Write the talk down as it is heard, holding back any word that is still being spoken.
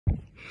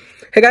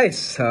Hey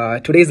guys,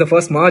 today is the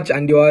 1st March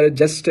and you are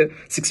just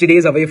 60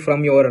 days away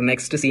from your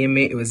next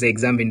CMA US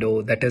exam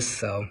window, that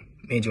is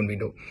May-June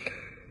window.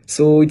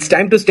 So it's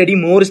time to study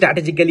more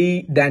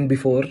strategically than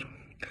before.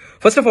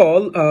 First of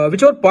all,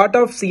 whichever part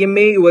of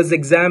CMA US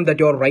exam that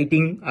you're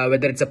writing,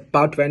 whether it's a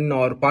part 1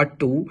 or part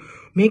 2,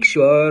 make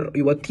sure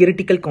your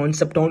theoretical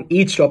concept on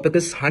each topic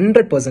is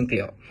 100%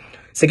 clear.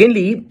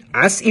 Secondly,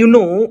 as you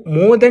know,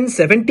 more than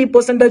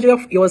 70%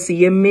 of your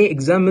CMA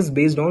exam is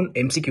based on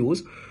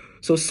MCQs.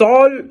 So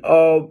solve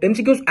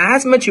MCQs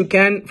as much you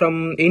can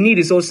from any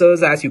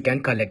resources as you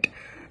can collect.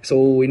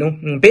 So,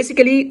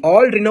 basically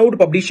all renowned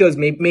publishers,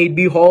 may it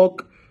be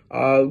Hawk,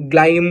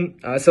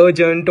 Gleim,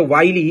 Sargent,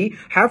 Wiley,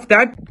 have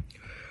that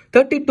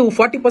 30 to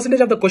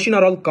 40% of the question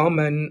are all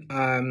common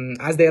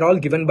as they are all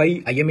given by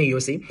CMA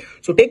USA.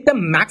 So take the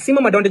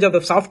maximum advantage of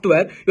the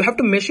software. You have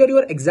to measure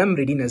your exam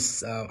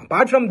readiness.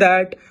 Apart from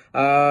that,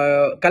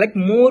 collect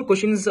more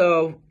questions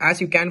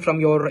as you can from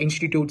your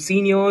institute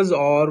seniors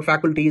or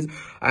faculties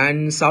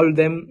and solve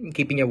them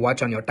keeping a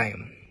watch on your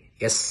time.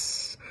 Yes.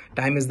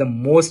 Time is the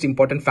most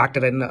important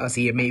factor in a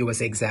CMA US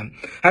exam.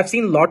 I've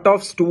seen a lot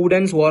of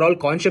students who are all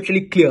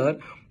conceptually clear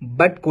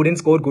but couldn't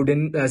score good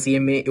in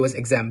CMA US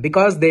exam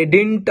because they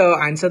didn't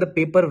answer the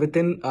paper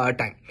within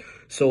time.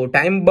 So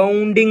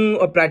time-bound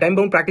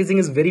practicing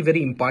is very,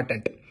 very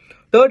important.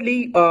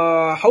 Thirdly,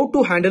 how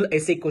to handle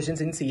essay questions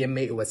in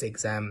CMA US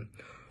exam.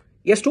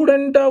 A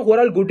student who are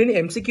all good in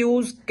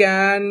MCQs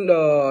can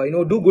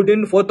do good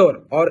in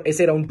 4th or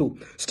essay round 2.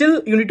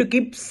 Still, you need to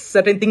keep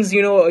certain things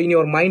in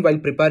your mind while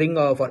preparing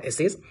for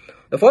essays.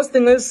 The first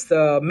thing is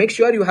make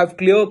sure you have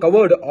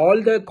covered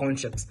all the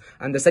concepts,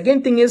 and the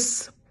second thing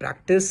is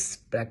practice.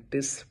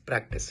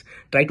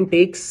 Try to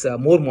take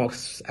more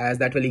marks as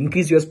that will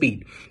increase your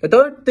speed. The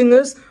third thing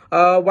is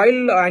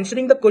while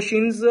answering the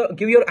questions,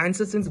 give your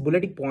answers in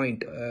bullet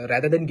point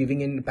rather than giving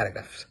in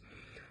paragraphs.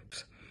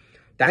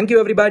 Thank you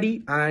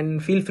everybody,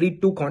 and feel free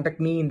to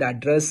contact me in the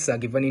address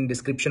given in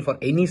description for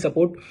any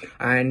support,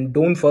 and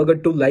don't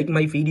forget to like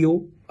my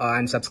video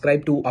and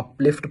subscribe to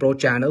Uplift Pro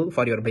channel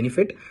for your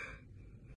benefit.